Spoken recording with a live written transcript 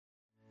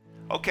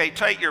Okay,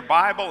 take your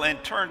Bible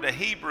and turn to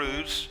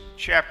Hebrews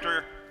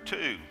chapter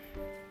 2.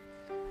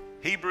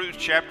 Hebrews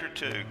chapter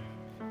 2.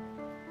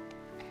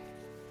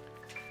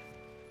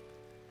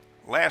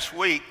 Last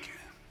week,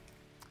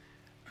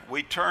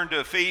 we turned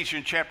to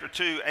Ephesians chapter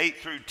 2, 8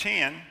 through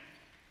 10.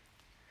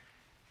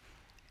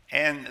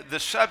 And the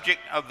subject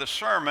of the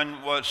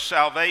sermon was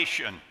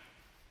salvation.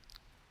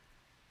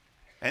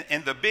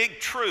 And the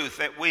big truth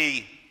that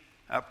we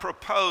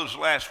proposed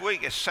last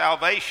week is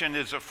salvation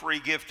is a free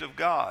gift of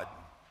God.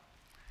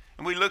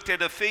 And we looked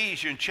at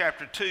Ephesians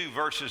chapter 2,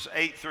 verses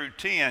 8 through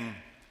 10.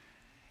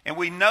 And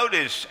we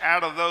noticed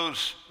out of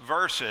those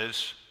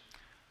verses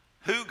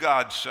who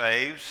God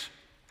saves,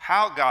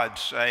 how God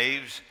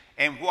saves,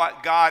 and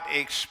what God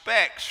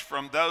expects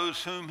from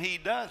those whom he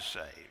does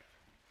save.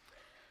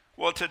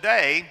 Well,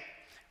 today,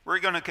 we're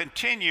going to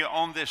continue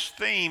on this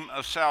theme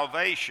of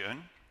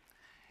salvation.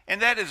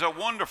 And that is a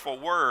wonderful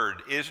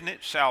word, isn't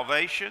it?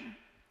 Salvation.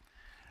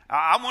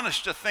 I want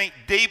us to think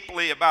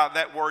deeply about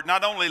that word,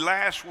 not only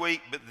last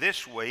week, but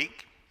this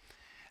week.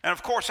 And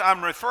of course,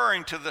 I'm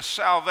referring to the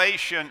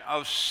salvation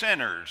of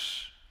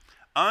sinners,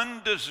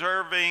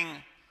 undeserving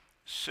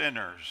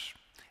sinners,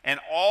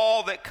 and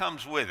all that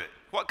comes with it.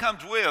 What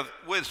comes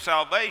with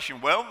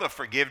salvation? Well, the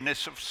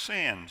forgiveness of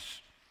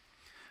sins,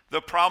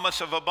 the promise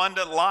of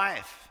abundant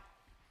life,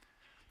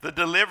 the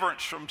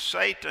deliverance from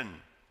Satan,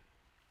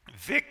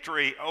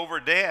 victory over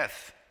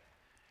death,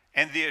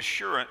 and the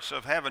assurance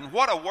of heaven.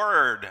 What a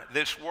word,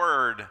 this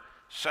word,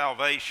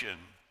 salvation.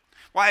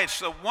 Why, it's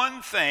the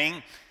one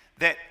thing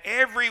that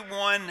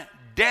everyone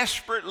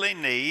desperately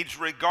needs,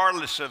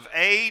 regardless of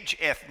age,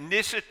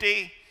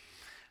 ethnicity,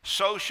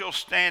 social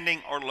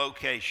standing, or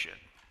location.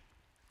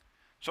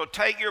 So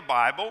take your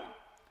Bible.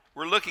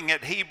 We're looking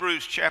at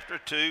Hebrews chapter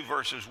 2,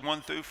 verses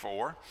 1 through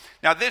 4.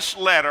 Now, this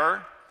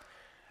letter,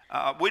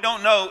 we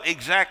don't know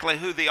exactly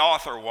who the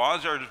author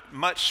was. There's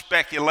much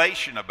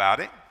speculation about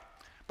it.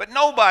 But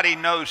nobody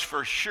knows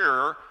for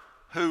sure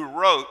who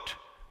wrote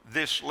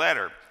this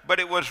letter.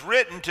 But it was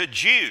written to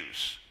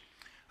Jews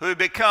who had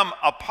become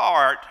a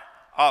part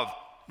of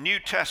New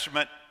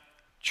Testament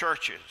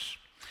churches.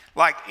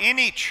 Like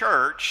any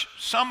church,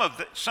 some of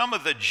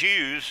the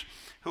Jews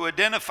who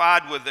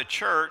identified with the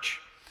church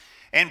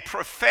and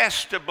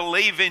professed to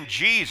believe in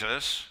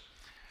Jesus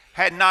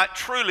had not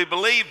truly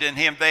believed in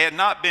him. They had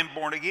not been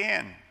born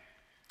again.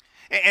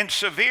 And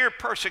severe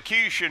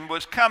persecution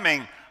was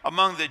coming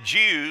among the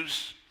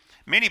Jews.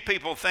 Many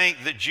people think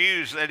the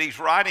Jews that he's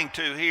writing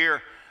to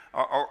here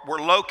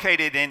were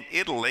located in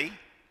Italy.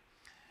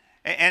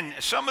 And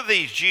some of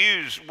these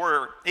Jews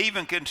were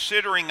even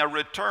considering a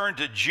return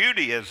to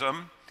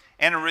Judaism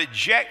and a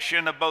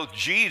rejection of both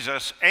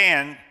Jesus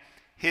and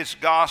his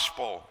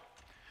gospel.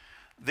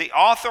 The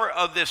author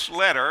of this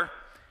letter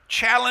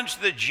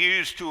challenged the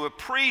Jews to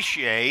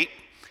appreciate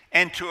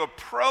and to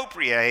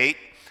appropriate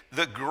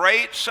the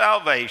great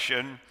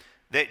salvation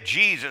that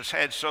Jesus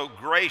had so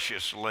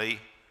graciously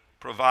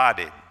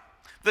provided.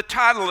 The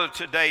title of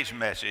today's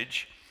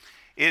message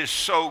is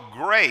So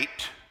Great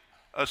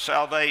a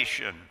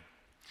Salvation.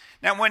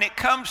 Now, when it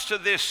comes to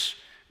this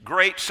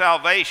great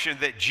salvation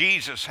that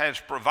Jesus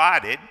has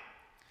provided,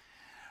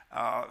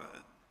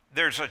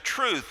 there's a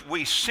truth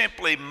we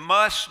simply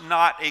must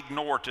not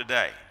ignore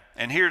today.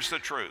 And here's the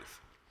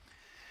truth.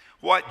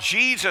 What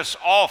Jesus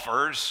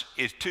offers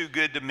is too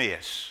good to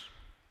miss.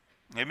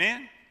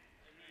 Amen?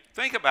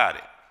 Think about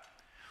it.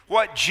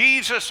 What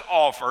Jesus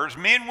offers,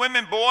 men,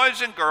 women,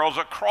 boys, and girls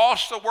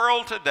across the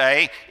world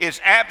today,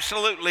 is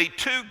absolutely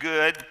too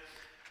good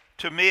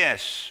to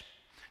miss.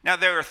 Now,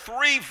 there are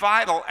three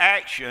vital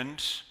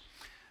actions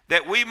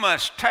that we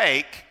must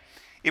take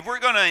if we're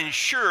going to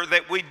ensure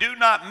that we do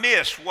not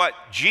miss what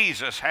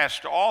Jesus has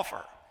to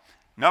offer.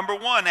 Number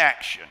one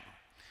action,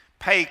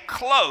 pay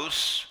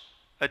close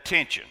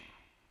attention.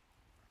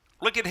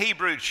 Look at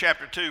Hebrews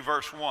chapter 2,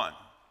 verse 1.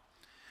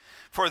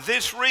 For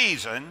this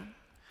reason,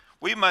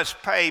 we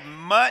must pay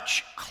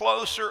much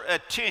closer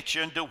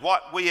attention to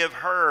what we have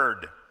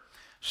heard,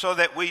 so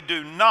that we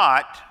do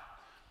not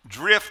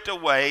drift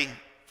away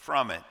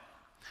from it.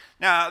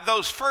 Now,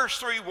 those first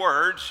three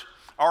words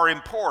are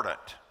important.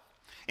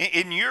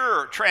 In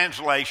your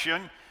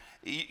translation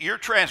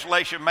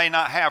may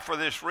not have for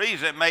this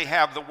reason, it may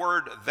have the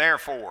word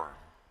therefore.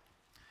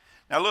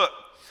 Now look,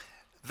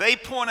 they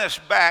point us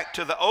back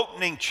to the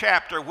opening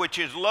chapter, which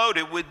is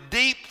loaded with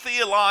deep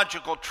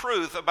theological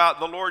truth about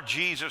the Lord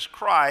Jesus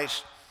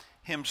Christ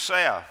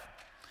himself.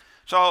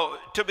 So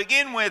to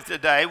begin with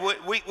today,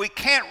 we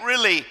can't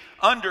really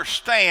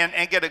understand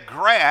and get a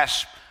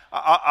grasp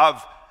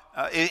of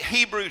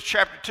Hebrews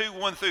chapter 2,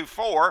 1 through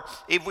 4,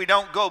 if we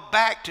don't go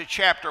back to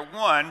chapter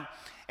 1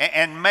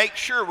 and make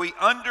sure we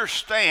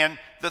understand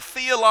the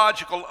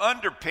theological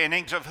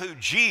underpinnings of who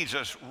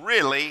Jesus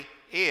really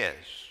is.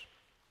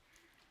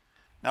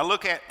 Now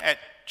look at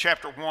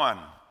chapter 1,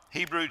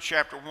 Hebrews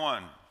chapter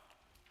 1.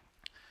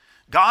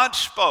 God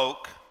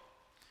spoke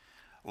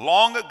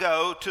long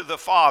ago to the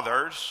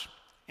fathers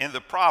in the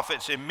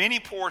prophets in many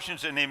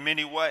portions and in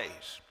many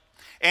ways.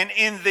 and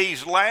in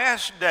these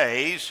last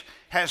days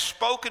has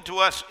spoken to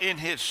us in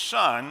his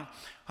Son,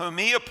 whom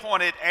he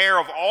appointed heir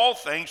of all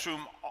things,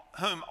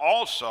 whom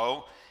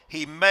also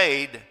he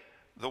made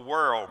the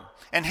world.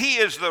 And he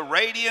is the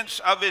radiance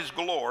of his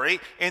glory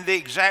and the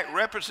exact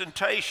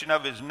representation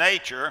of his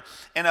nature,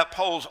 and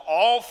upholds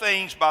all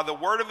things by the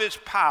word of his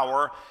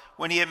power.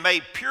 When he had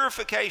made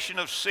purification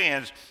of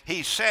sins,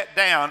 he sat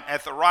down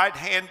at the right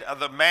hand of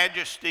the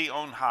majesty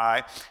on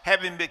high,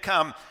 having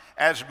become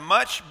as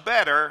much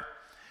better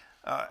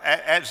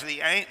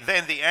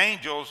than the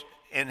angels,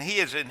 and he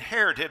has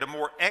inherited a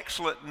more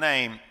excellent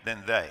name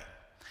than they.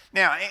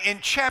 Now, in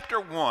chapter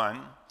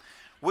 1,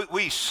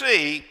 we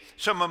see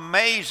some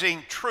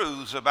amazing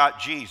truths about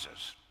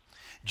Jesus.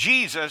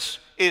 Jesus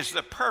is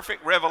the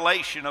perfect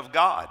revelation of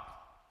God.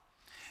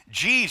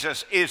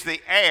 Jesus is the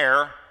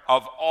heir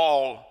of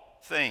all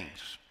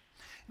things.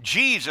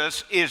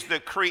 Jesus is the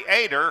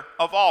creator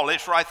of all.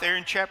 It's right there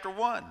in chapter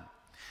 1.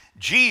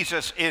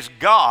 Jesus is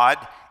God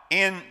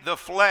in the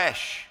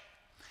flesh.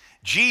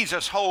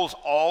 Jesus holds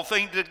all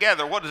things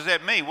together. What does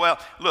that mean? Well,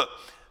 look,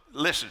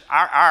 listen,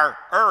 our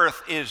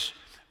earth is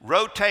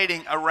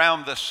rotating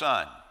around the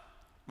sun.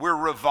 We're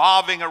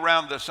revolving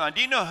around the sun.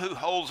 Do you know who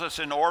holds us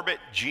in orbit?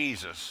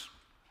 Jesus.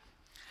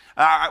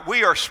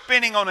 We are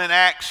spinning on an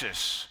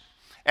axis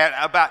at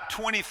about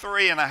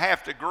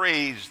 23.5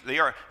 degrees. The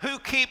earth. Who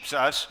keeps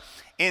us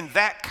in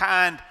that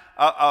kind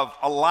of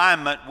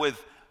alignment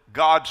with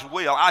God's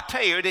will? I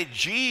tell you, it is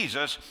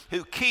Jesus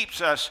who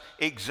keeps us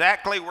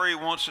exactly where he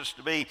wants us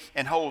to be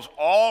and holds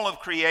all of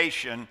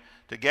creation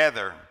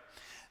together.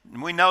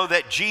 We know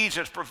that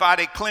Jesus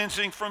provided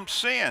cleansing from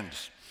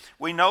sins.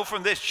 We know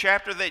from this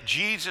chapter that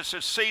Jesus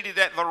is seated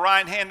at the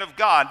right hand of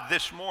God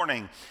this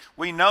morning.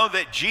 We know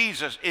that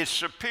Jesus is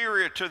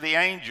superior to the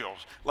angels.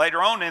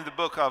 Later on in the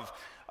book of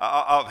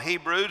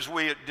Hebrews,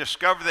 we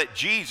discover that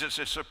Jesus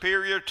is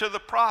superior to the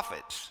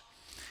prophets.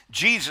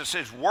 Jesus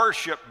is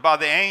worshiped by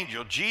the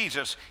angel.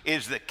 Jesus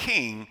is the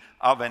king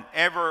of an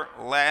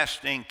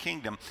everlasting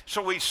kingdom.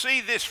 So we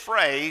see this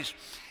phrase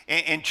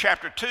in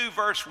chapter 2,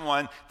 verse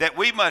 1, that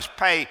we must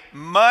pay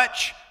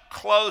much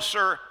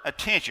closer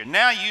attention.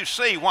 Now you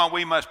see why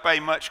we must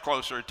pay much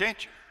closer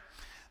attention.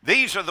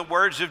 These are the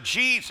words of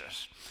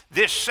Jesus.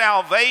 This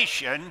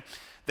salvation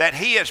that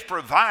he has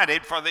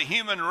provided for the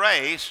human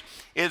race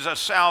is a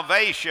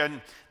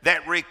salvation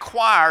that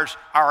requires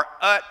our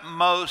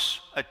utmost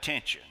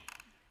attention,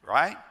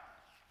 right?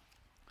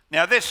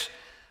 Now this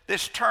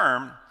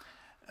term,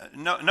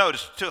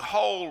 notice,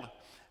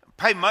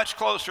 pay much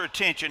closer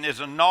attention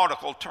is a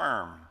nautical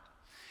term.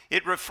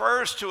 It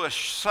refers to a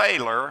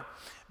sailor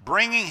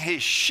bringing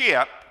his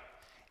ship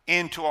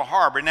into a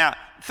harbor. Now,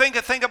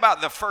 think about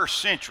the first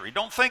century.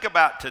 Don't think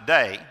about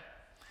today.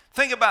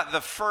 Think about the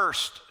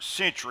first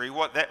century,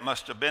 what that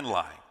must have been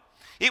like.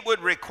 It would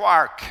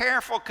require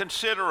careful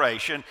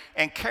consideration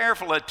and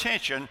careful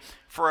attention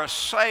for a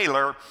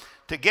sailor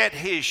to get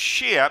his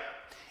ship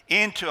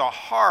into a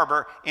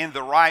harbor in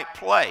the right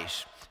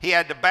place. He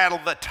had to battle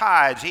the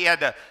tides. He had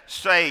to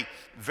stay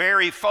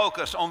very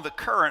focused on the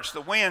currents,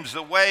 the winds,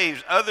 the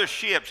waves, other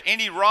ships,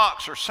 any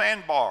rocks or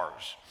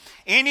sandbars.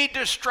 Any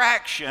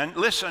distraction,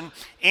 listen,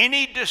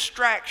 any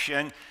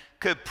distraction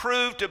could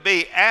prove to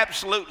be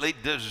absolutely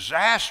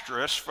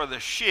disastrous for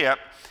the ship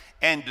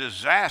and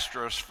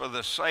disastrous for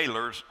the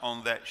sailors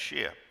on that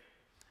ship.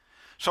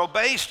 So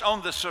based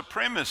on the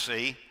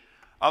supremacy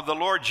of the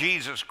Lord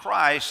Jesus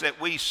Christ that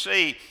we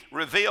see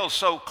revealed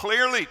so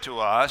clearly to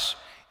us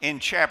in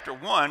chapter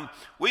 1,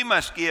 we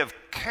must give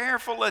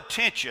careful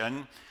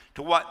attention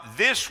to what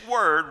this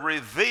word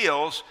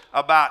reveals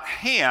about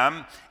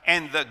him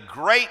and the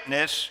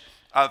greatness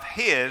of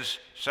his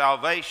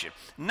salvation.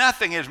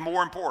 Nothing is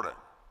more important.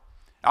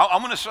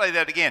 I'm going to say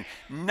that again.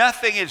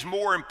 Nothing is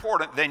more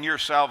important than your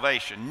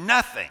salvation.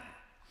 Nothing.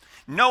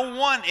 No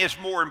one is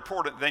more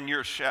important than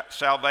your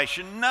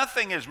salvation.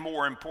 Nothing is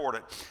more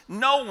important.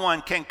 No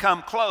one can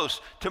come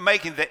close to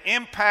making the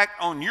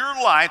impact on your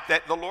life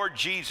that the Lord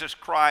Jesus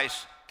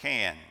Christ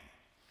can.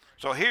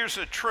 So here's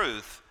the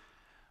truth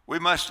we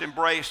must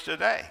embrace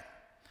today.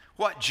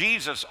 What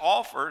Jesus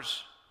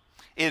offers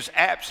is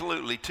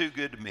absolutely too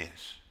good to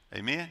miss.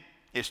 Amen?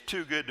 It's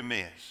too good to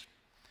miss.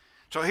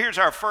 So here's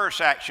our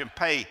first action.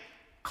 Pay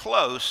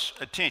close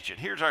attention.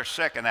 Here's our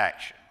second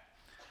action.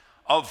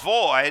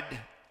 Avoid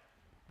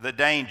the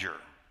danger.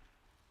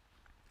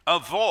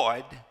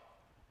 Avoid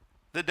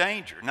the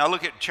danger. Now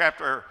look at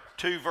chapter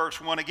 2, verse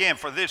 1 again.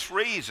 For this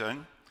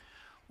reason,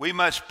 we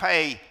must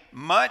pay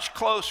much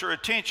closer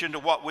attention to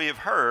what we have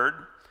heard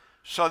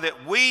so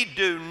that we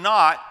do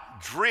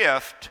not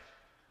drift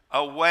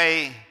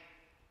away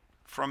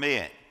from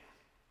it.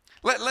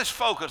 Let's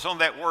focus on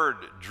that word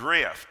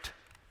drift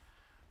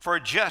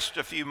for just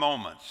a few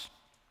moments.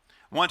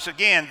 Once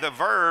again, the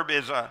verb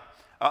is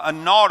a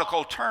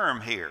nautical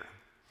term here.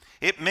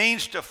 It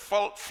means to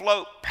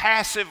float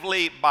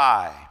passively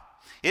by.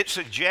 It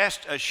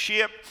suggests a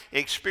ship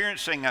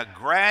experiencing a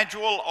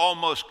gradual,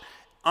 almost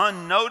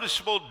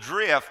unnoticeable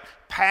drift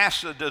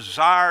past the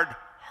desired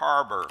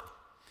harbor.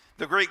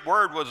 The Greek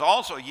word was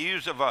also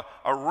used of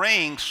a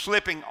ring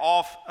slipping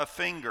off a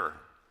finger.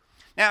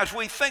 Now, as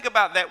we think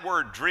about that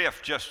word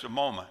drift just a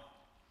moment,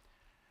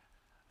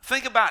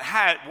 think about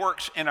how it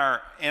works in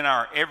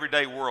our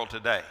everyday world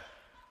today.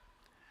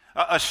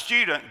 A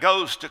student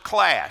goes to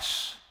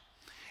class,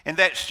 and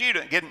that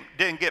student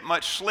didn't get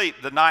much sleep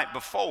the night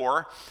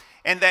before,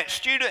 and that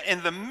student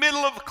in the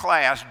middle of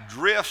class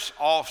drifts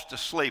off to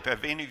sleep.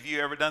 Have any of you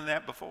ever done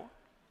that before?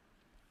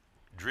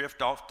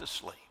 Drift off to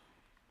sleep.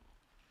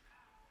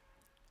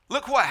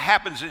 Look what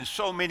happens in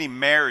so many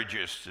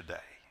marriages today.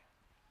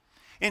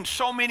 In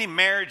so many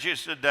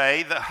marriages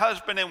today, the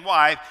husband and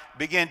wife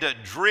begin to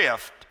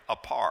drift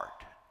apart.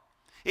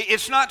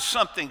 It's not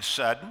something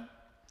sudden.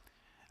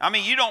 I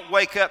mean, you don't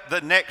wake up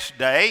the next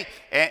day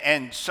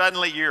and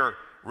suddenly you're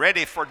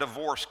ready for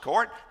divorce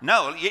court.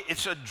 No,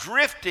 it's a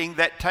drifting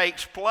that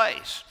takes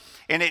place,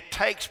 and it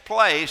takes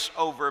place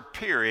over a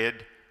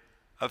period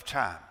of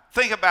time.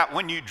 Think about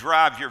when you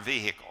drive your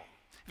vehicle.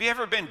 Have you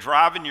ever been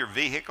driving your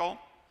vehicle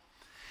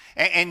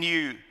and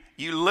you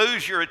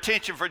lose your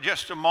attention for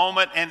just a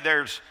moment, and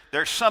there's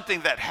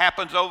something that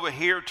happens over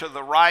here to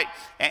the right,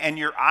 and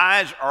your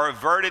eyes are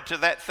averted to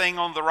that thing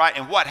on the right,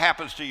 and what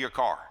happens to your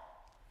car?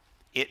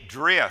 It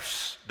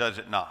drifts, does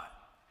it not?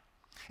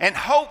 And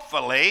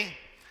hopefully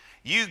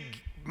you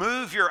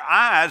move your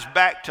eyes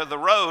back to the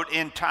road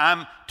in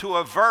time to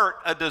avert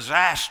a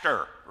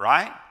disaster,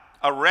 right?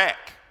 A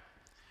wreck.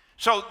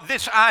 So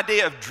this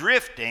idea of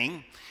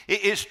drifting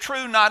is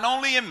true not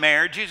only in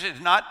marriages, it's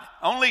not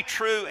only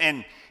true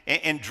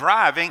in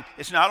driving,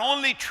 it's not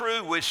only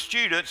true with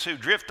students who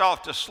drift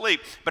off to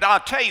sleep, but I'll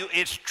tell you,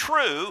 it's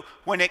true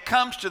when it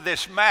comes to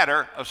this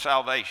matter of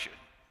salvation.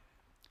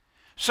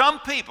 Some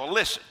people,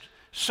 listen,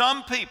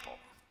 some people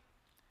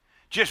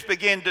just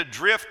begin to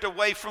drift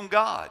away from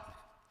God,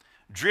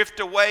 drift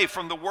away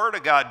from the Word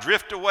of God,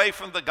 drift away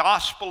from the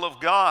gospel of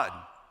God.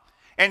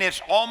 And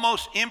it's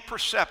almost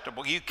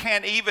imperceptible. You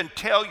can't even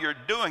tell you're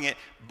doing it,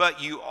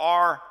 but you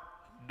are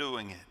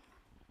doing it.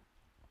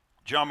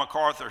 John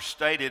MacArthur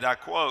stated, I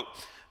quote,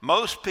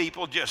 "Most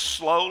people just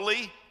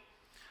slowly,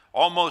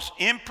 almost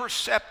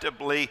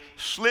imperceptibly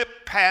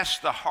slip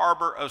past the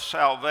harbor of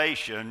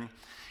salvation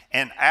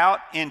and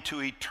out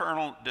into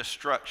eternal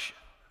destruction."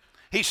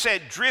 He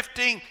said,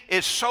 drifting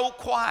is so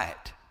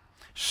quiet,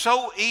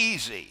 so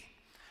easy,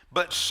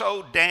 but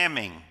so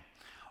damning.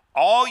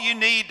 All you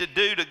need to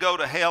do to go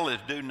to hell is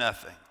do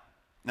nothing.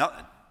 Now,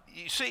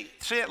 you see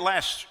that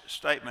last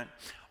statement?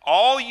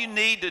 All you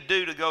need to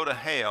do to go to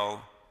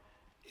hell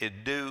is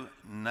do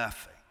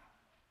nothing.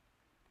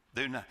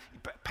 Do nothing.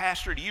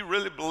 Pastor, do you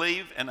really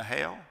believe in a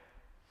hell?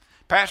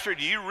 Pastor,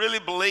 do you really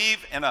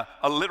believe in a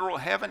literal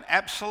heaven?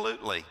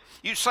 Absolutely.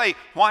 You say,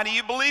 why do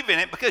you believe in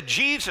it? Because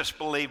Jesus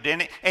believed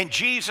in it and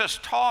Jesus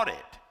taught it.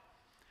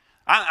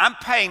 I'm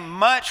paying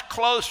much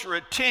closer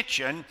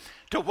attention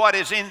to what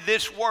is in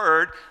this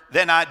word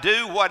than I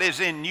do what is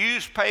in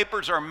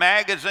newspapers or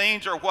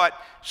magazines or what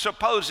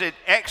supposed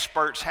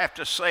experts have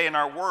to say in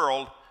our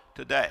world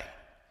today.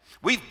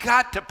 We've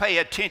got to pay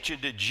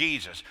attention to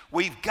Jesus.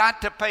 We've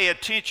got to pay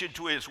attention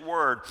to his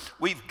word.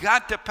 We've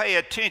got to pay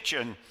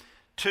attention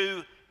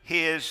to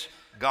his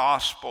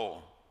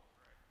gospel.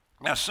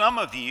 Now, some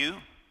of you,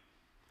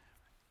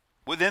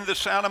 within the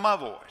sound of my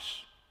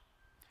voice,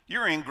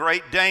 you're in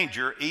great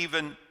danger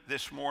even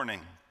this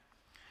morning.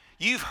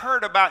 You've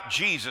heard about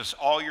Jesus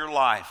all your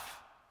life.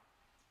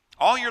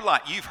 All your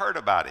life, you've heard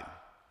about him.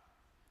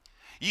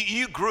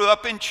 You grew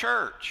up in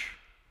church.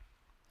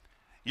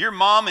 Your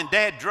mom and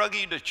dad drug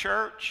you to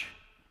church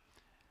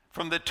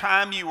from the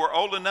time you were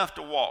old enough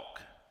to walk.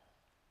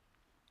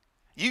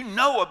 You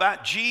know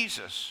about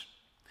Jesus.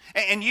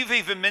 And you've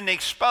even been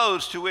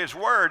exposed to his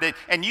word.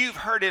 And you've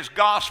heard his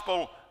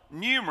gospel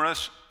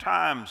numerous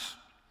times.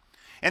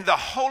 And the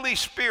Holy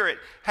Spirit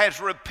has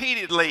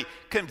repeatedly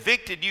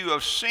convicted you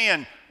of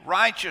sin,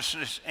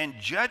 righteousness, and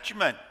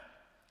judgment.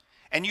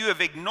 And you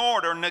have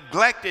ignored or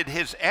neglected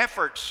his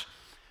efforts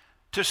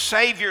to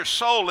save your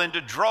soul and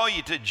to draw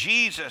you to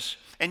Jesus.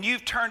 And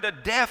you've turned a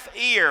deaf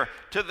ear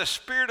to the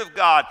Spirit of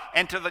God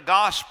and to the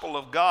gospel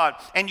of God.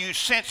 And you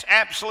sense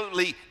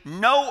absolutely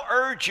no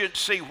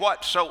urgency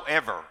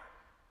whatsoever.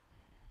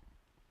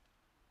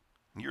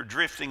 You're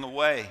drifting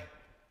away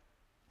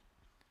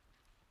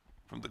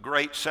from the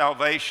great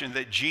salvation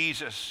that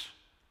Jesus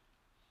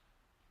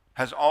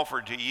has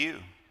offered to you.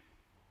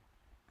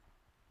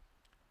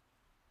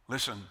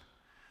 Listen,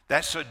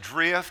 that's a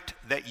drift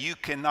that you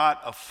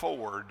cannot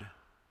afford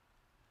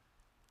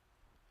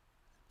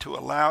to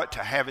allow it to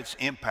have its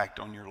impact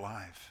on your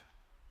life.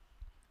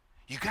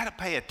 You got to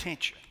pay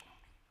attention.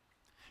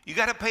 You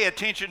got to pay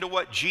attention to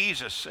what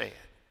Jesus said.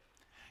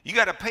 You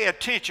got to pay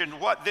attention to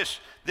what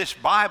this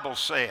Bible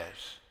says.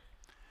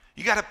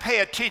 You got to pay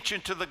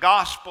attention to the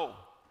gospel.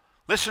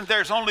 Listen,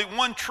 there's only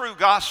one true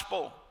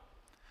gospel.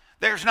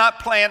 There's not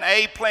plan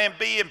A, plan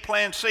B, and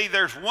plan C.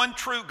 There's one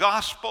true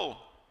gospel.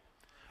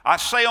 I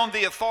say on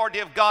the authority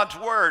of God's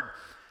word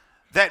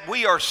that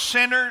we are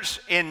sinners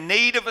in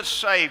need of a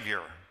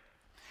Savior.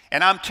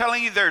 And I'm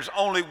telling you, there's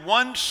only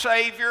one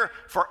Savior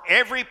for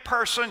every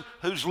person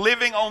who's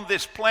living on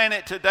this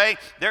planet today.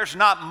 There's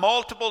not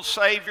multiple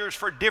Saviors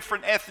for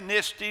different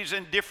ethnicities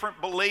and different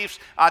beliefs.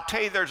 I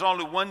tell you, there's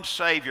only one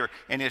Savior,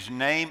 and his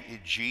name is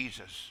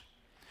Jesus.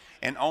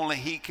 And only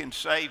he can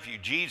save you.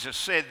 Jesus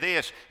said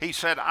this. He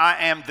said, I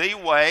am the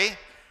way,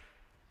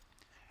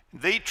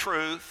 the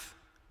truth,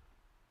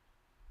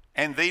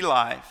 and the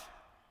life.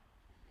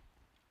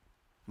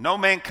 No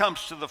man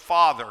comes to the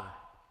Father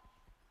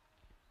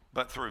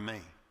but through me.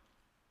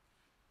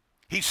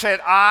 He said,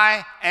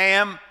 I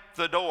am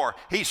the door.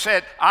 He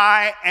said,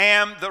 I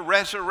am the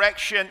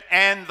resurrection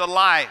and the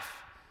life.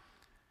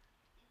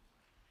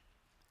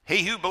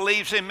 He who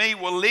believes in me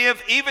will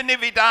live even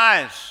if he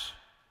dies.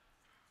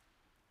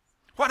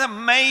 What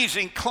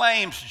amazing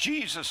claims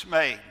Jesus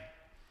made.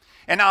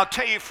 And I'll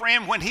tell you,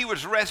 friend, when he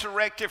was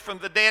resurrected from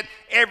the dead,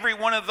 every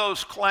one of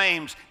those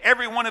claims,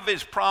 every one of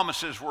his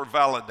promises were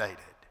validated.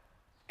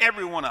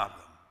 Every one of them.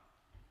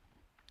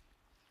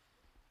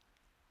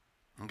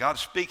 And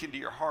God's speaking to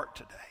your heart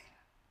today.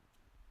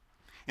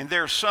 And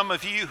there are some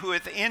of you who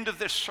at the end of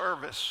this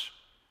service,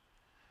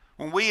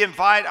 when we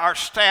invite our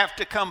staff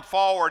to come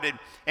forward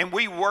and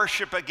we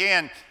worship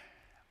again,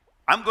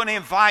 I'm going to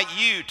invite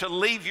you to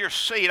leave your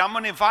seat. I'm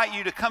going to invite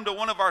you to come to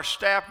one of our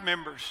staff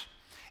members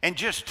and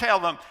just tell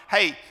them,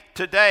 hey,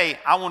 today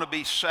I want to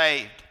be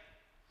saved.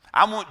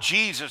 I want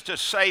Jesus to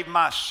save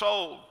my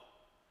soul.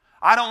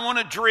 I don't want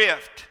to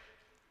drift.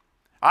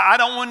 I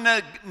don't want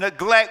to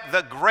neglect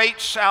the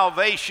great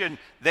salvation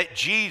that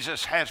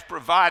Jesus has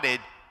provided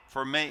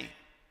for me.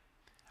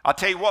 I'll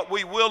tell you what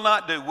we will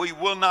not do. We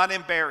will not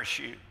embarrass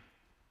you.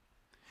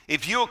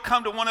 If you'll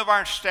come to one of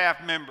our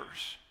staff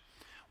members,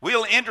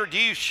 we'll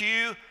introduce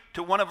you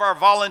to one of our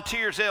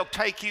volunteers. They'll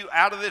take you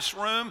out of this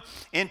room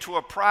into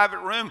a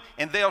private room,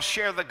 and they'll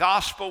share the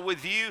gospel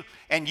with you,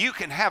 and you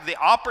can have the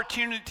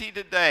opportunity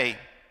today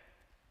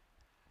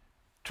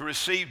to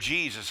receive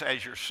Jesus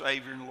as your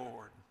Savior and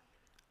Lord.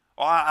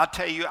 Oh, I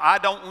tell you, I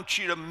don't want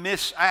you to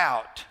miss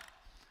out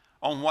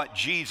on what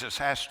Jesus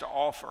has to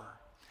offer.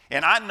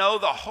 And I know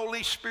the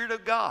Holy Spirit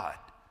of God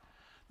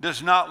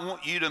does not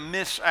want you to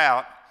miss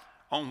out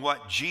on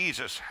what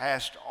Jesus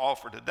has to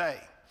offer today.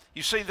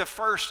 You see, the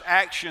first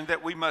action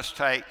that we must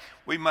take,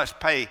 we must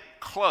pay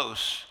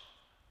close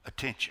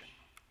attention.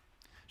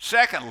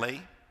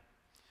 Secondly,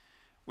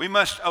 we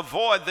must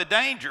avoid the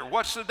danger.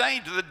 What's the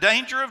danger? The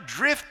danger of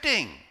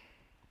drifting.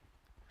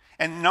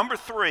 And number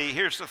three,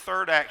 here's the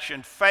third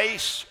action,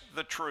 face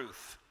the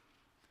truth.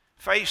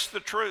 Face the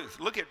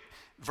truth. Look at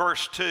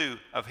verse 2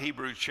 of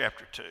Hebrews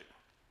chapter 2.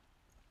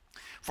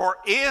 For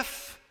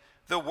if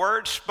the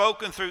word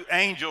spoken through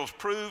angels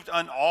proved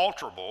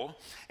unalterable,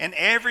 and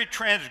every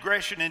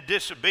transgression and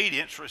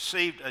disobedience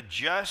received a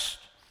just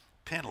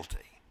penalty.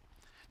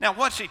 Now,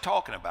 what's he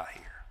talking about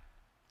here?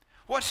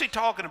 What's he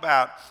talking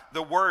about,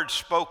 the word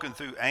spoken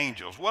through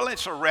angels? Well,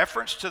 it's a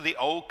reference to the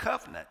old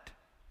covenant.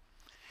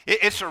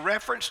 It's a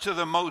reference to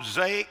the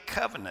Mosaic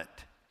covenant,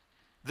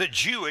 the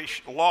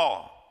Jewish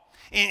law.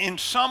 In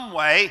some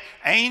way,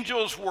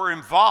 angels were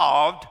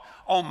involved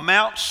on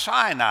Mount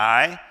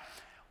Sinai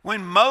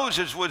when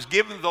Moses was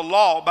given the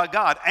law by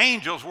God.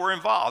 Angels were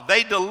involved.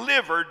 They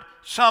delivered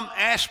some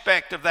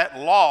aspect of that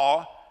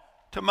law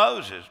to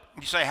Moses.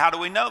 You say, how do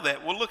we know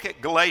that? Well, look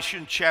at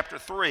Galatians chapter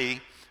 3,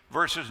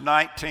 verses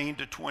 19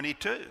 to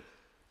 22.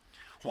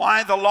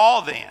 Why the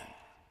law then?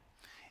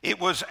 It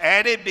was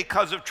added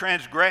because of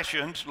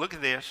transgressions, look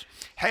at this,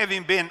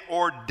 having been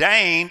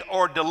ordained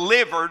or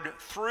delivered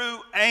through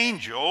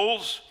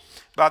angels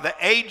by the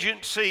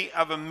agency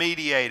of a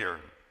mediator,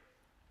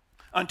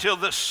 until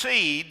the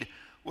seed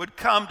would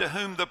come to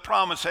whom the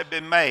promise had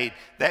been made.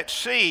 That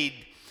seed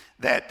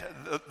that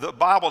the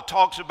Bible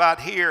talks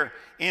about here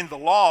in the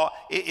law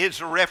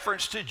is a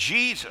reference to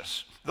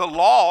Jesus. The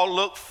law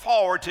looked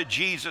forward to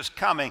Jesus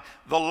coming.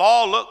 The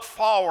law looked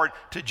forward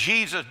to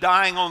Jesus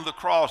dying on the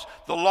cross.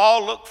 The law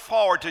looked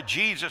forward to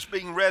Jesus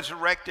being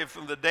resurrected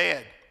from the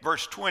dead.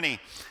 Verse 20,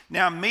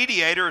 now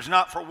mediator is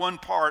not for one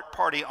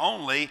party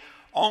only,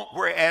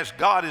 whereas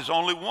God is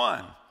only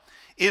one.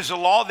 Is the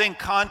law then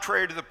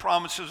contrary to the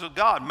promises of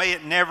God? May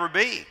it never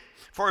be.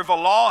 For if a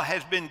law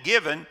has been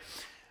given,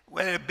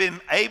 would have been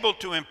able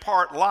to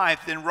impart life,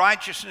 then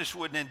righteousness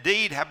would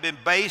indeed have been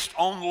based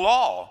on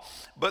law.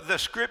 But the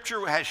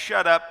scripture has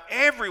shut up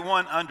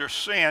everyone under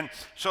sin,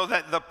 so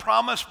that the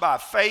promise by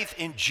faith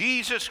in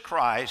Jesus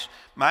Christ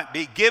might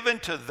be given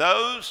to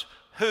those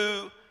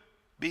who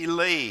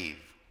believe.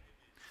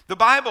 The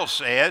Bible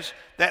says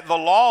that the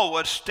law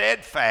was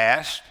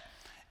steadfast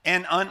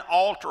and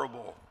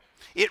unalterable.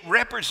 It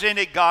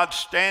represented God's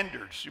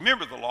standards.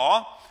 Remember the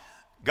law?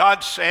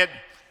 God said,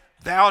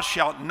 thou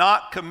shalt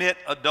not commit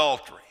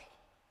adultery.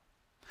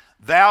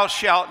 Thou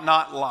shalt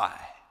not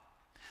lie.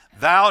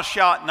 Thou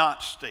shalt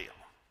not steal.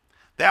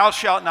 Thou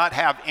shalt not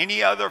have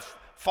any other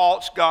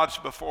false gods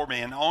before me.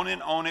 And on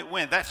it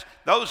went.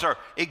 Those are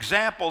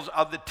examples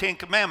of the Ten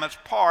Commandments,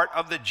 part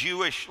of the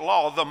Jewish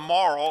law, the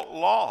moral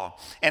law.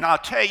 And I'll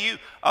tell you,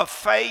 a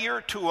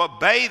failure to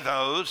obey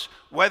those,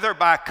 whether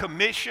by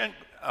commission,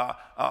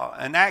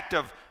 an act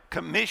of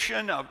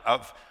commission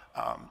of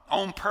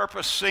on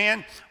purpose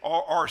sin,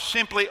 or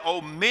simply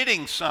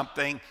omitting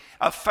something,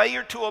 a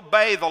failure to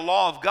obey the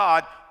law of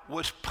God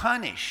was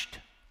punished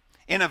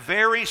in a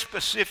very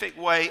specific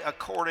way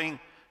according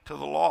to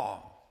the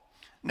law.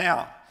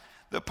 Now,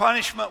 the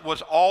punishment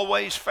was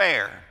always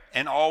fair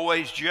and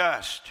always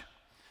just.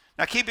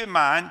 Now keep in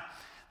mind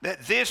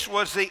that this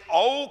was the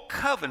old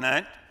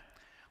covenant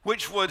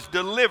which was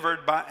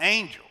delivered by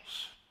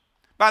angels.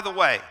 By the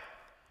way,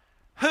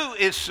 who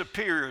is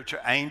superior to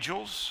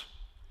angels?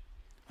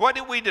 What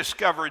did we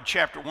discover in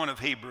chapter 1 of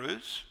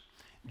Hebrews?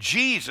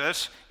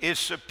 Jesus is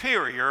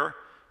superior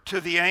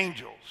to the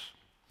angels.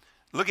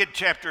 Look at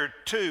chapter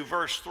 2,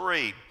 verse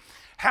 3.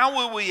 How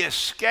will we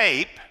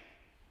escape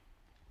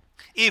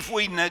if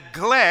we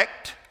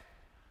neglect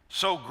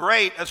so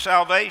great a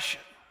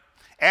salvation,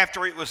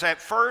 after it was at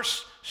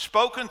first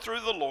spoken through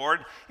the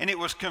Lord, and it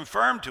was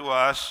confirmed to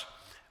us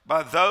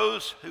by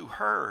those who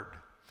heard?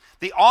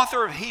 The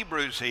author of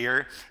Hebrews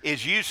here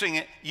is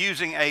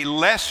using a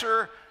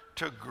lesser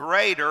to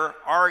greater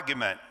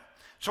argument.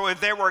 So if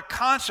there were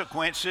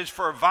consequences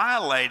for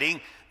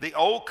violating the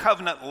old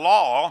covenant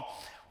law,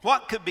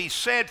 what could be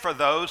said for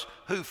those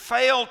who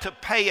failed to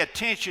pay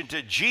attention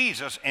to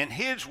Jesus and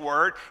his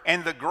word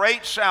and the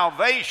great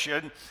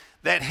salvation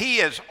that he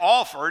has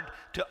offered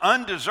to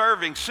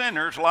undeserving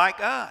sinners like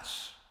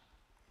us?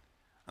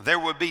 There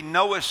would be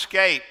no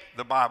escape,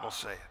 the Bible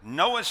said.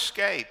 No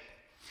escape.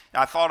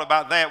 I thought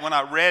about that when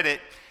I read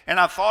it, and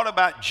I thought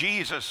about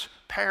Jesus'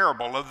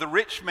 parable of the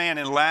rich man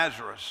and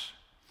Lazarus.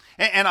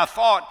 And I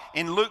thought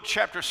in Luke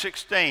chapter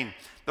 16,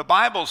 the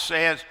Bible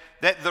says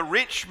that the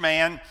rich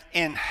man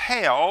in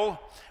hell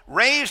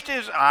raised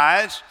his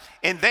eyes,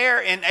 and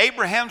there in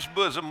Abraham's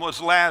bosom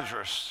was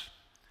Lazarus,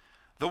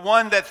 the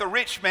one that the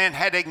rich man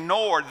had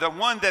ignored, the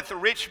one that the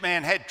rich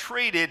man had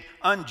treated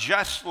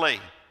unjustly.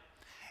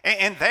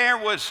 And there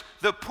was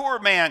the poor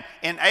man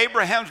in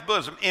Abraham's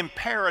bosom in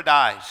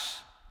paradise.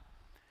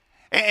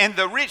 And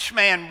the rich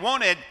man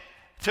wanted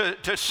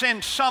to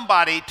send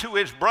somebody to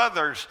his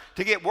brothers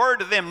to get word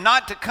to them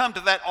not to come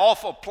to that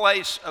awful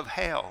place of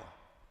hell.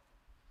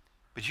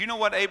 But you know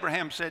what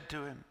Abraham said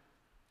to him?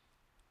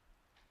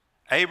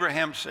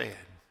 Abraham said,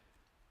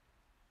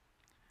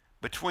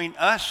 between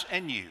us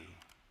and you,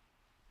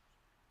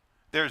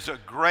 there's a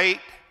great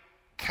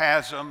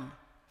chasm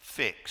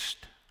fixed.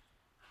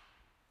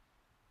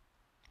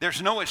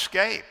 There's no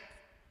escape.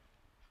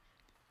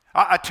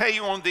 I tell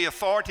you on the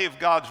authority of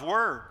God's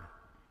word,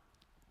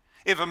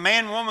 if a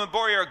man, woman,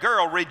 boy, or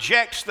girl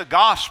rejects the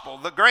gospel,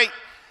 the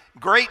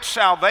great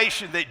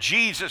salvation that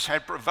Jesus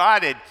had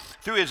provided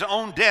through his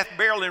own death,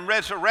 burial, and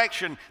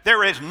resurrection,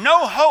 there is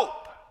no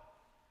hope.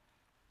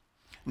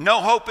 No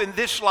hope in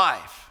this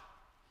life,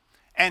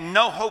 and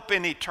no hope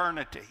in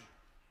eternity.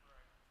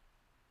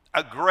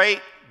 A great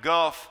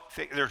gulf,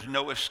 there's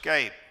no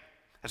escape.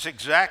 That's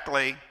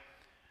exactly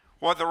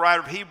what the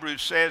writer of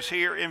Hebrews says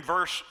here in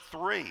verse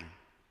 3.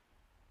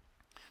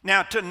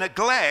 Now, to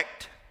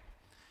neglect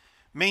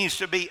means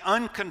to be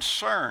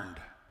unconcerned,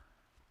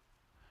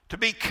 to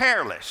be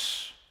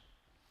careless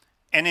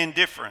and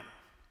indifferent.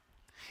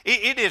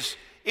 It is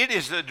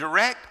the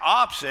direct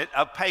opposite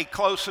of pay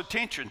close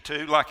attention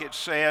to, like it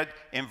said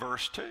in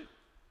verse 2.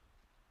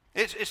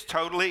 It's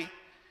totally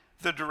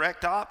the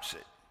direct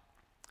opposite.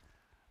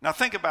 Now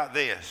think about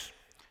this.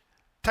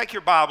 Take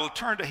your Bible,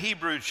 turn to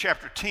Hebrews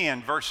chapter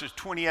 10, verses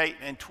 28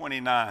 and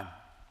 29. I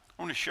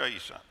want to show you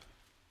something.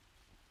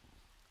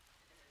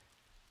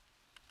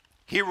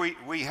 Here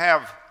we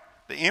have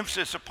the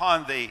emphasis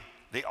upon the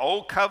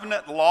old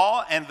covenant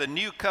law and the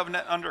new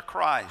covenant under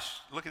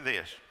Christ. Look at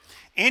this.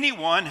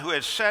 Anyone who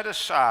has set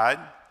aside,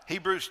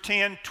 Hebrews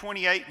 10,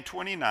 28 and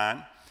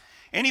 29,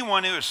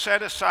 anyone who has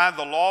set aside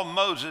the law of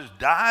Moses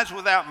dies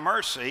without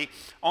mercy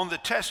on the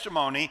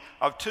testimony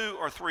of 2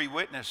 or 3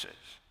 witnesses.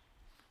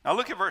 Now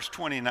look at verse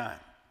 29.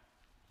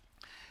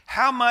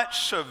 How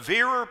much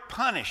severer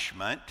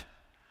punishment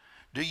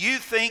do you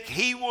think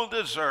he will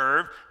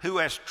deserve who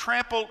has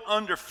trampled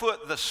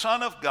underfoot the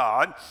Son of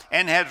God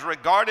and has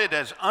regarded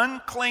as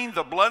unclean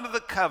the blood of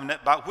the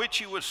covenant by which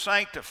he was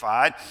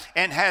sanctified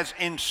and has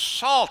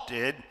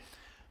insulted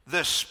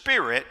the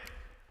Spirit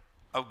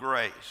of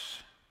grace?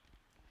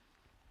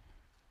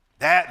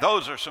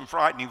 Those are some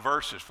frightening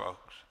verses,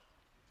 folks.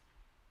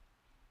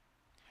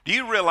 Do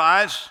you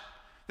realize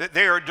that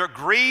there are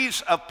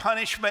degrees of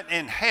punishment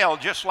in hell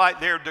just like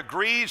there are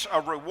degrees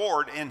of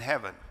reward in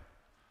heaven?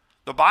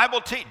 The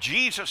Bible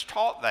Jesus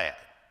taught that.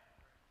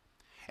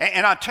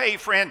 And I tell you,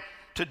 friend,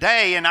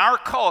 today in our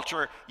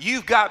culture,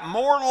 you've got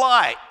more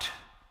light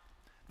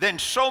than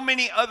so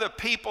many other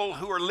people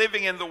who are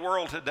living in the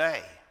world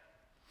today.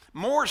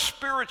 More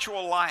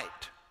spiritual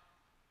light.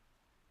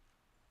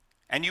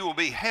 And you will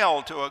be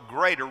held to a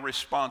greater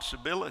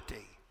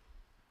responsibility.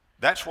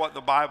 That's what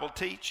the Bible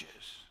teaches.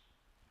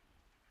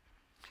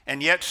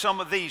 And yet some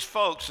of these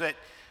folks that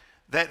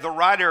the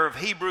writer of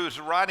Hebrews is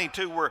writing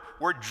to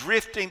were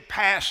drifting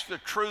past the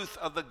truth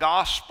of the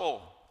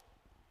gospel.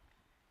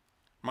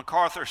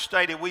 MacArthur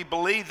stated, we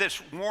believe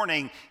this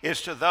warning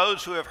is to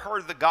those who have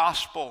heard the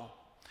gospel,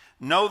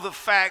 know the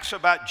facts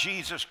about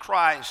Jesus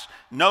Christ,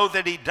 know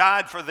that he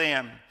died for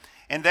them,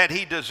 and that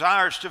he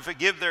desires to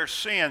forgive their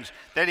sins,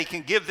 that he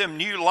can give them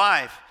new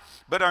life,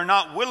 but are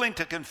not willing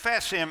to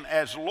confess him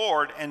as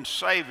Lord and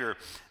Savior.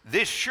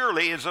 This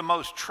surely is the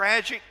most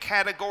tragic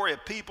category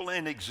of people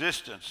in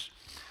existence.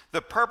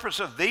 The purpose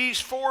of these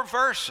 4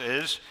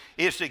 verses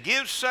is to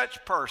give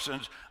such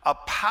persons a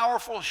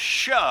powerful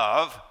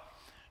shove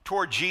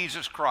toward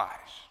Jesus Christ.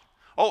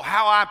 Oh,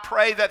 how I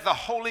pray that the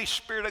Holy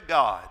Spirit of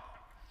God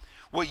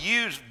will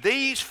use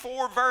these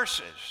 4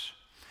 verses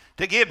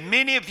to give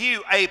many of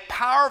you a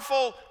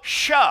powerful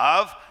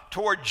shove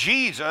toward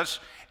Jesus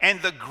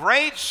and the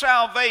great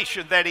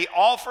salvation that he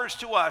offers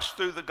to us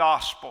through the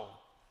gospel.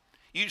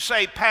 You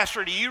say,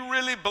 Pastor, do you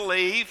really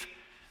believe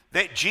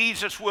that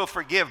Jesus will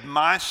forgive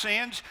my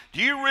sins?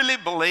 Do you really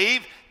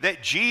believe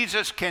that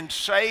Jesus can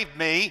save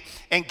me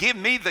and give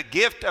me the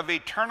gift of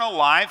eternal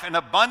life and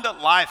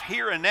abundant life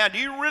here and now? Do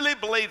you really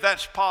believe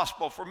that's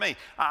possible for me?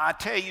 I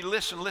tell you,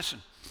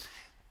 listen.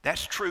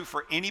 That's true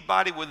for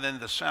anybody within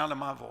the sound of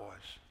my voice.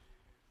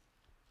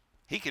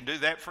 He can do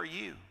that for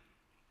you.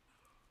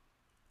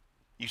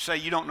 You say,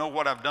 you don't know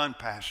what I've done,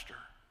 Pastor.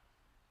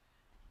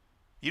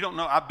 You don't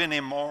know, I've been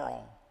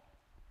immoral.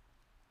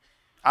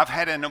 I've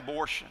had an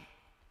abortion.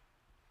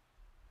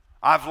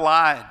 I've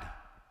lied.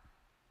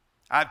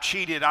 I've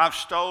cheated. I've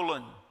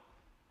stolen.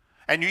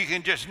 And you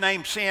can just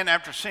name sin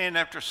after sin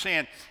after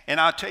sin. And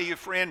I'll tell you,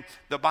 friend,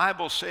 the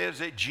Bible says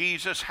that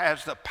Jesus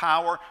has the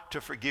power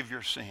to forgive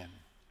your sin.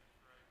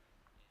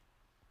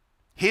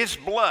 His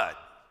blood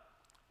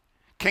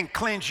can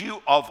cleanse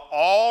you of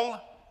all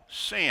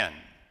sin.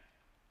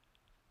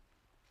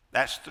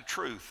 That's the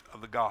truth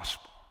of the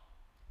gospel.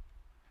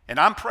 And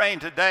I'm praying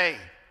today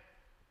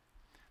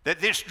that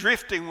this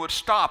drifting would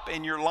stop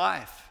in your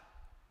life.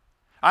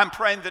 I'm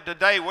praying that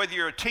today, whether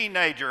you're a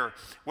teenager,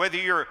 whether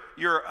you're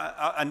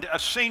a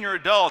senior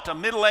adult, a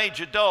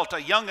middle-aged adult,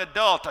 a young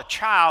adult, a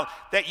child,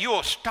 that you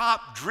will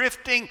stop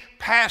drifting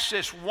past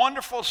this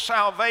wonderful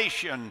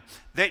salvation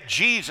that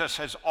Jesus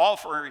is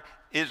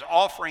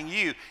offering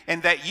you,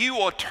 and that you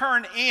will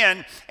turn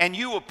in and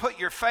you will put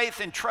your faith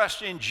and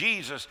trust in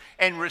Jesus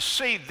and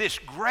receive this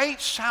great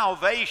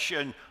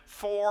salvation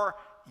for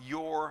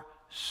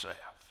yourself.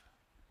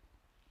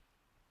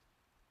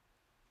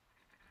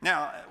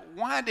 Now,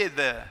 why did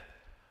the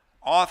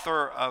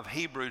author of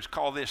Hebrews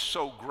call this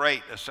so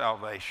great a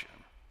salvation?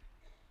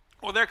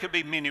 Well, there could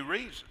be many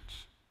reasons.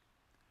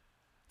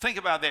 Think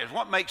about this.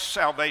 What makes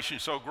salvation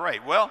so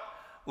great? Well,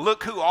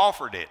 look who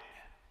offered it.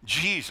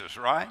 Jesus,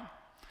 right?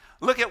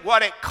 Look at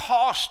what it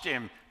cost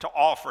him to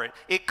offer it.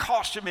 It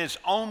cost him his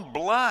own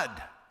blood.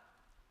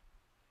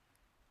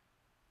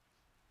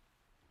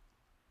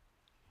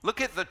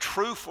 Look at the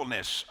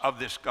truthfulness of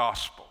this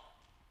gospel.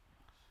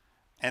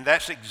 And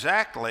that's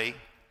exactly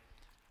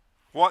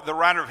what the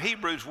writer of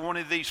Hebrews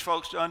wanted these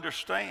folks to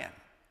understand.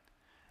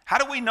 How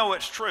do we know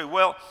it's true?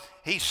 Well,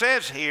 he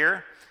says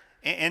here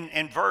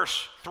in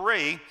verse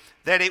 3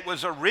 that it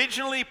was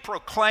originally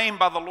proclaimed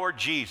by the Lord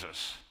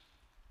Jesus.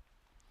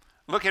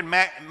 Look at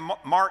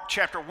Mark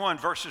chapter 1,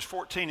 verses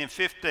 14 and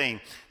 15.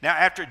 Now,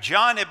 after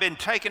John had been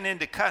taken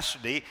into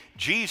custody,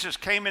 Jesus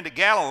came into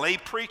Galilee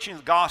preaching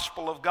the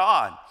gospel of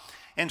God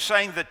and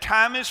saying, the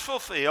time is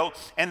fulfilled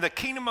and the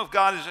kingdom of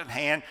God is at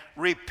hand.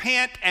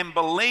 Repent and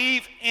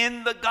believe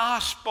in the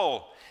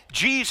gospel.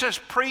 Jesus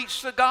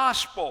preached the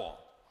gospel.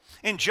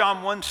 In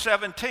John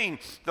 1:17,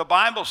 the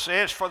Bible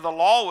says, for the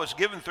law was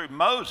given through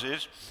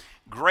Moses,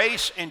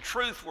 grace and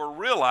truth were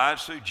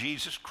realized through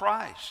Jesus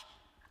Christ.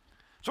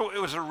 So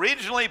it was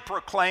originally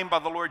proclaimed by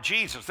the Lord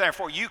Jesus.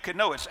 Therefore, you can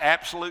know it's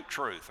absolute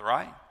truth,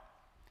 right?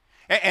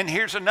 And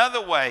here's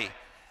another way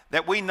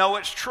that we know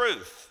it's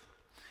truth.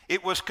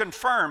 It was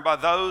confirmed by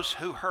those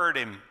who heard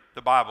him,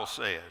 the Bible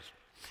says.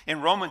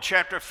 In Romans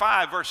chapter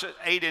 5, verses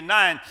 8 and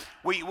 9,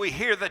 we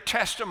hear the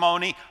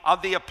testimony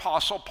of the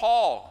Apostle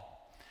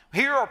Paul.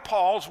 Here are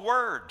Paul's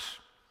words.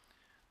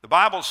 The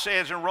Bible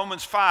says in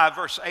Romans 5,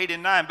 verse 8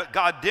 and 9, but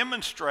God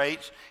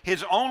demonstrates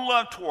his own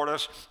love toward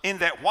us in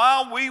that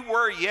while we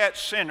were yet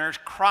sinners,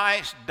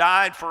 Christ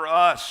died for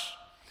us.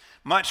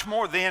 Much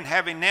more then,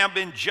 having now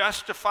been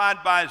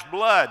justified by his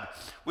blood,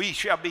 we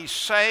shall be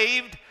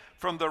saved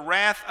from the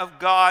wrath of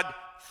God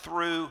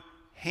through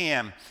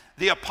him.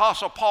 The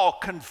Apostle Paul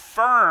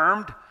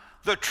confirmed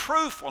the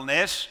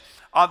truthfulness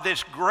of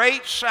this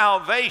great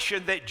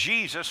salvation that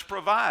Jesus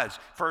provides.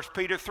 1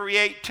 Peter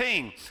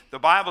 3:18, the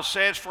Bible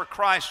says, for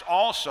Christ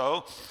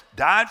also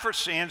died for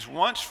sins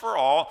once for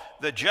all,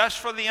 the just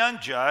for the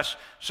unjust,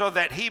 so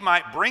that he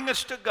might bring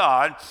us to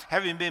God,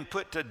 having been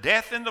put to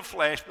death in the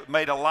flesh, but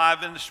made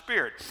alive in the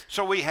spirit.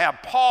 So we have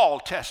Paul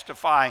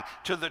testifying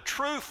to the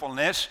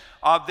truthfulness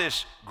of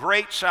this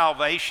great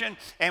salvation,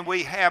 and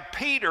we have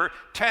Peter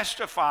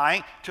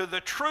testifying to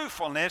the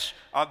truthfulness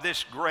of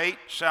this great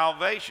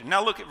salvation.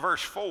 Now look at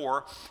verse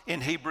 4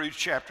 in Hebrews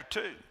chapter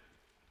 2.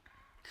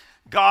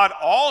 God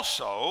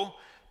also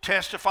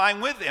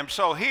testifying with them.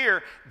 So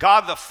here,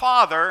 God the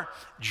Father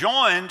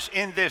joins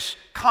in this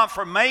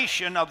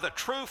confirmation of the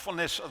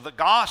truthfulness of the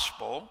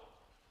gospel.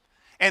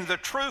 and the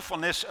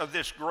truthfulness of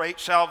this great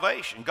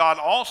salvation. God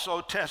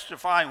also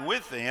testifying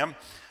with them,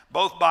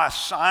 both by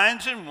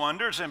signs and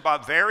wonders and by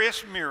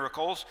various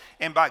miracles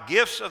and by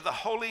gifts of the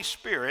Holy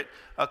Spirit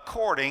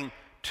according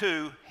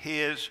to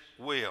his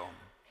will.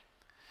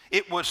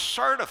 It was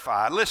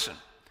certified, listen,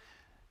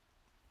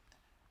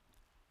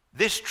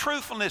 this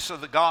truthfulness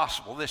of the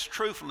gospel, this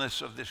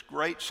truthfulness of this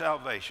great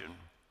salvation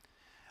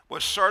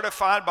was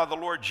certified by the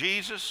Lord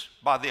Jesus,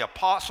 by the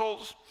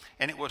apostles,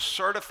 and it was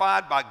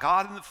certified by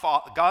God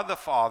the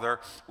Father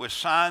with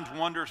signs,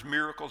 wonders,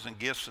 miracles, and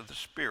gifts of the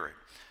Spirit.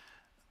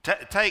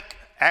 Take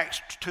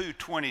Acts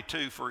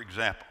 2:22, for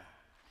example.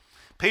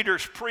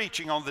 Peter's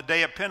preaching on the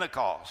day of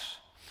Pentecost,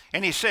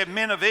 and he said,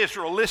 "Men of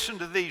Israel, listen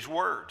to these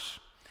words.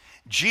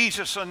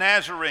 Jesus a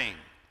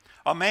Nazarene,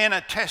 a man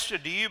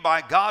attested to you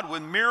by God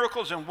with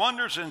miracles and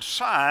wonders and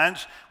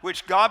signs,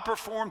 which God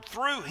performed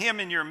through him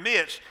in your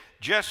midst,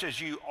 just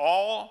as you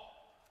all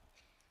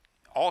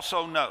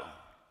also know."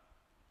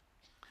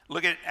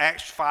 Look at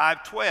Acts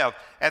 5:12.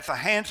 At the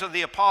hands of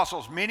the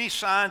apostles, many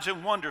signs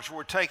and wonders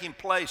were taking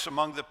place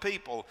among the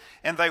people,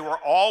 and they were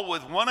all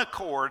with one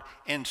accord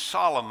in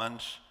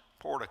Solomon's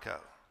portico.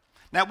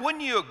 Now,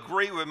 wouldn't you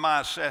agree with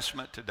my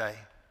assessment today?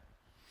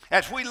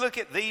 As we look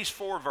at these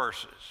 4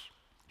 verses,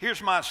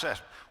 here's my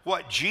assessment.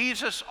 What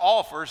Jesus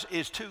offers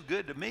is too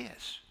good to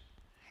miss.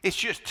 It's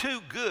just too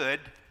good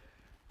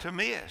to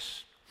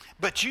miss.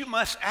 But you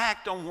must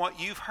act on what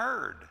you've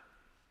heard.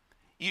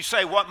 You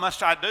say, "What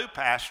must I do,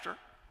 Pastor?"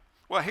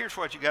 Well, here's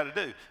what you got to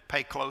do.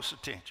 Pay close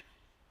attention.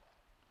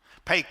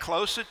 Pay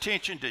close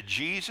attention to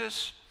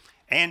Jesus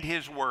and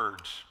his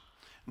words.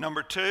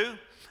 Number 2,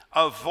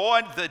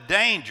 avoid the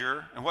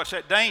danger, and what's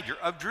that danger?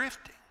 Of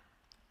drifting.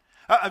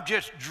 Of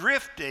just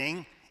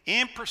drifting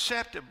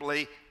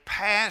imperceptibly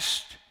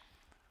past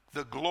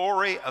the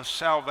glory of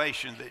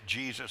salvation that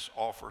Jesus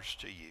offers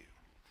to you.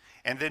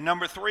 And then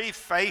number 3,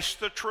 face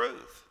the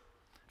truth.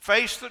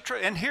 Face the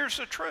truth. And here's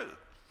the truth.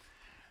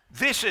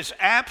 This is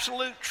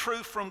absolute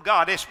truth from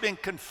God. It's been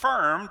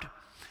confirmed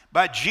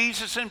by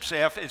Jesus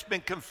himself. It's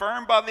been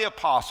confirmed by the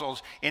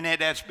apostles, and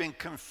it has been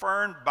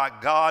confirmed by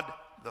God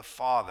the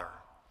Father.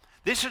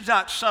 This is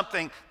not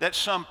something that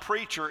some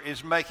preacher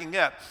is making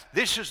up.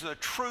 This is the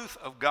truth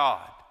of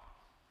God.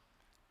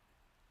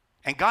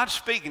 And God's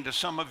speaking to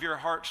some of your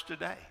hearts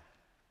today.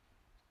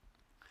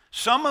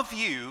 Some of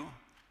you,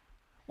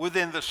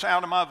 within the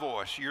sound of my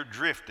voice, you're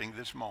drifting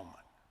this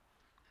moment.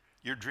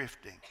 You're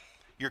drifting.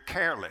 You're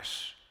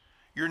careless.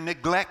 You're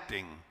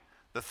neglecting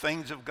the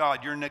things of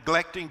God. You're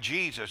neglecting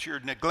Jesus.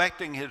 You're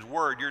neglecting his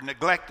word. You're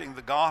neglecting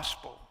the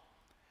gospel.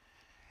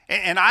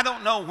 And I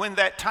don't know when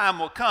that time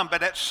will come,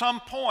 but at some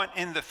point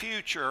in the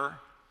future,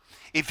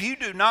 if you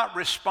do not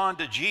respond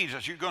to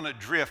Jesus, you're going to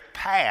drift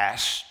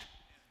past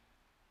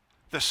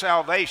the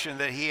salvation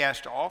that he has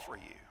to offer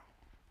you.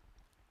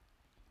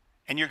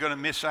 And you're going to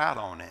miss out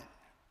on it.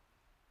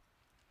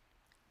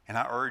 And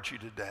I urge you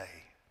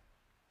today,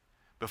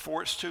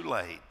 before it's too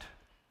late,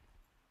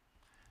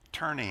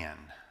 turn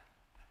in.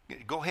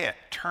 Go ahead,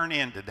 turn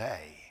in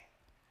today.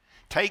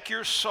 Take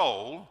your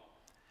soul,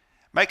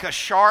 make a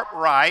sharp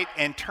right,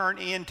 and turn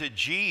into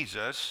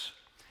Jesus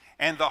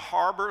and the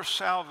harbor of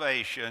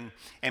salvation,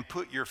 and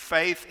put your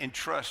faith and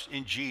trust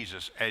in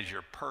Jesus as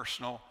your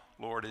personal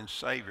Lord and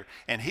Savior.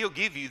 And he'll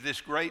give you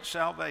this great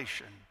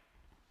salvation.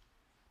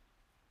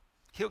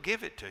 He'll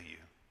give it to you.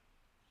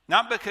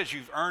 Not because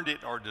you've earned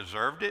it or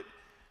deserved it,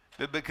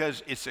 but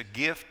because it's a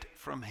gift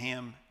from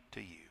him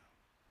to you.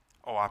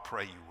 Oh, I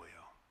pray you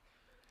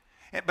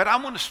will. But I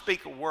want to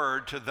speak a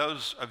word to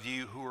those of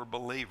you who are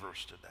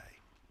believers today.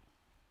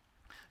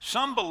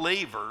 Some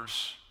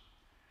believers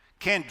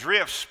can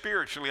drift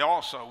spiritually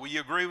also. Will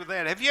you agree with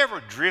that? Have you ever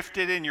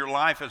drifted in your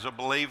life as a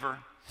believer?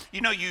 You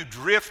know, you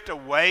drift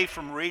away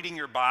from reading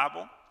your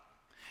Bible.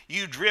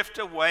 You drift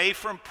away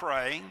from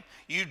praying.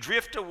 You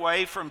drift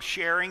away from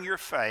sharing your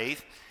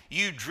faith.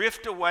 You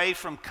drift away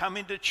from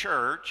coming to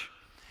church.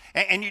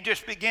 And you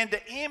just begin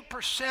to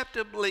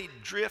imperceptibly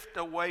drift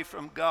away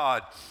from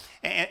God.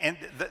 And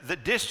the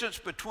distance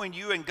between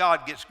you and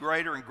God gets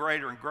greater and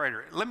greater and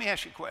greater. Let me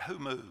ask you a question. Who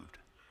moved?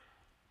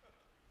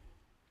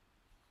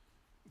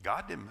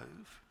 God didn't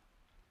move.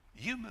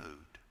 You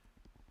moved.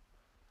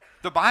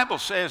 The Bible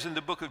says in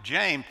the book of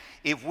James,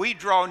 if we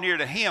draw near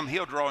to him,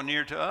 he'll draw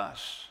near to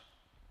us.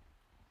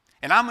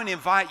 And I'm going to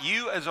invite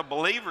you as a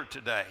believer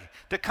today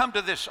to come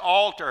to this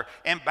altar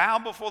and bow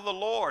before the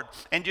Lord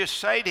and just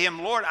say to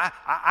him, Lord,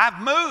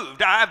 I've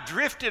moved. I've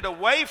drifted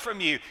away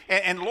from you.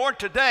 And Lord,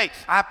 today,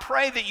 I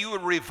pray that you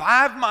would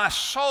revive my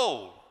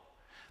soul,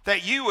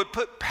 that you would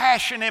put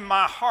passion in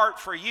my heart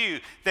for you,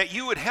 that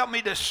you would help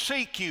me to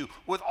seek you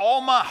with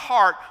all my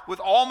heart, with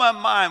all my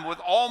mind, with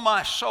all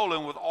my soul,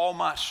 and with all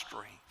my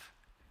strength.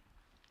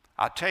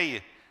 I tell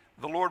you,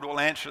 the Lord will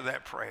answer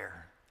that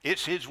prayer.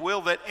 It's his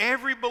will that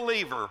every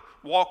believer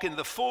walk in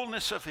the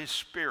fullness of his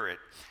Spirit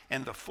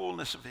and the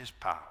fullness of his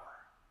power.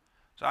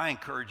 So I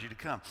encourage you to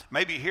come.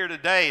 Maybe you're here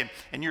today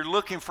and you're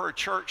looking for a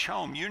church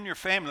home. You and your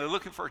family are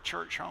looking for a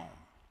church home.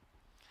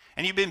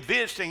 And you've been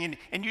visiting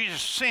and you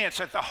just sense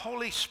that the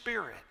Holy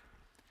Spirit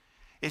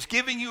is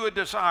giving you a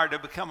desire to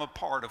become a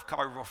part of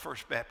Collierville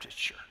First Baptist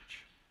Church,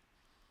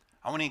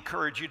 I want to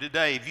encourage you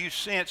today, if you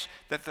sense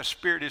that the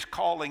Spirit is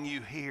calling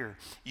you here,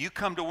 you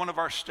come to one of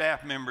our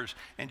staff members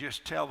and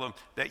just tell them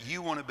that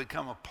you want to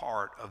become a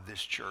part of this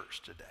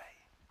church today.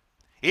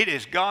 It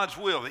is God's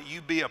will that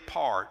you be a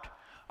part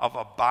of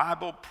a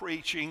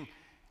Bible-preaching,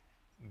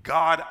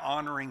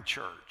 God-honoring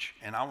church.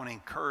 And I want to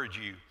encourage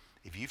you,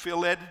 if you feel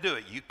led to do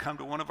it, you come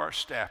to one of our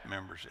staff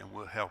members and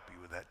we'll help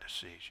you with that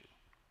decision.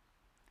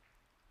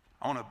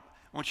 I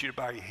want you to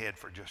bow your head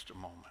for just a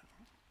moment.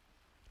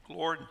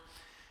 Lord,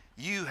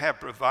 you have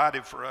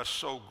provided for us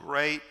so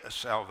great a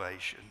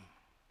salvation.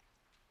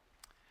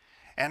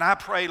 And I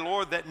pray,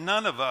 Lord, that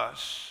none of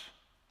us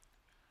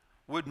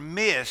would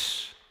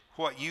miss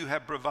what you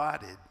have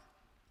provided.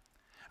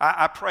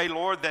 I pray,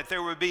 Lord, that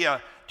there would be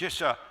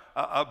just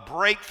a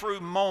breakthrough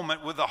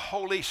moment with the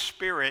Holy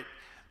Spirit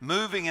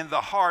moving in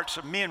the hearts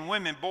of men,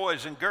 women,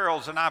 boys, and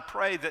girls. And I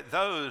pray that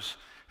those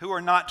who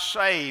are not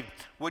saved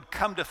would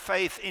come to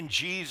faith in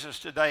Jesus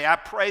today. I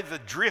pray the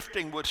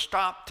drifting would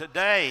stop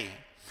today,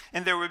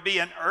 and there would be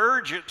an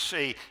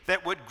urgency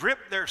that would grip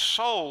their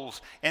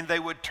souls, and they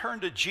would turn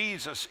to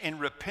Jesus in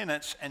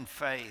repentance and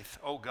faith.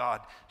 Oh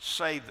God,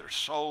 save their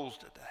souls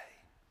today.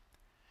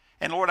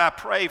 And Lord, I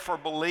pray for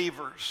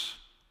believers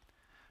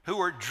who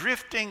are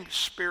drifting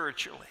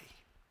spiritually.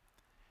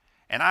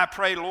 And I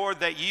pray, Lord,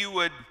 that you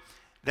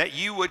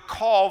would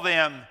call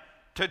them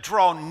to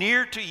draw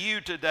near to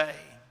you today,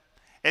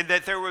 and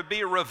that there would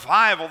be a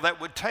revival that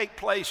would take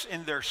place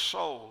in their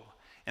soul,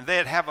 and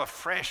they'd have a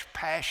fresh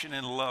passion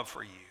and love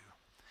for you.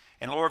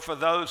 And Lord, for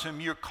those whom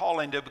you're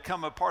calling to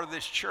become a part of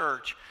this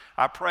church,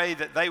 I pray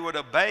that they would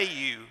obey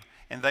you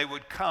and they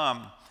would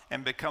come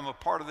and become a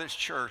part of this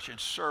church and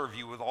serve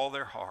you with all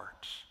their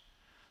hearts.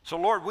 So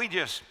Lord, we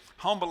just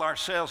humble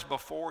ourselves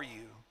before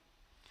you.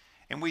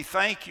 And we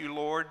thank you,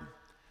 Lord,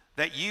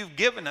 that you've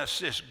given us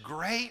this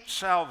great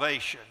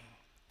salvation.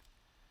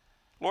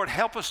 Lord,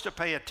 help us to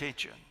pay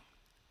attention.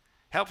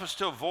 Help us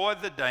to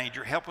avoid the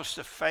danger. Help us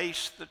to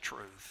face the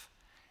truth.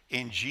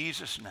 In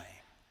Jesus' name.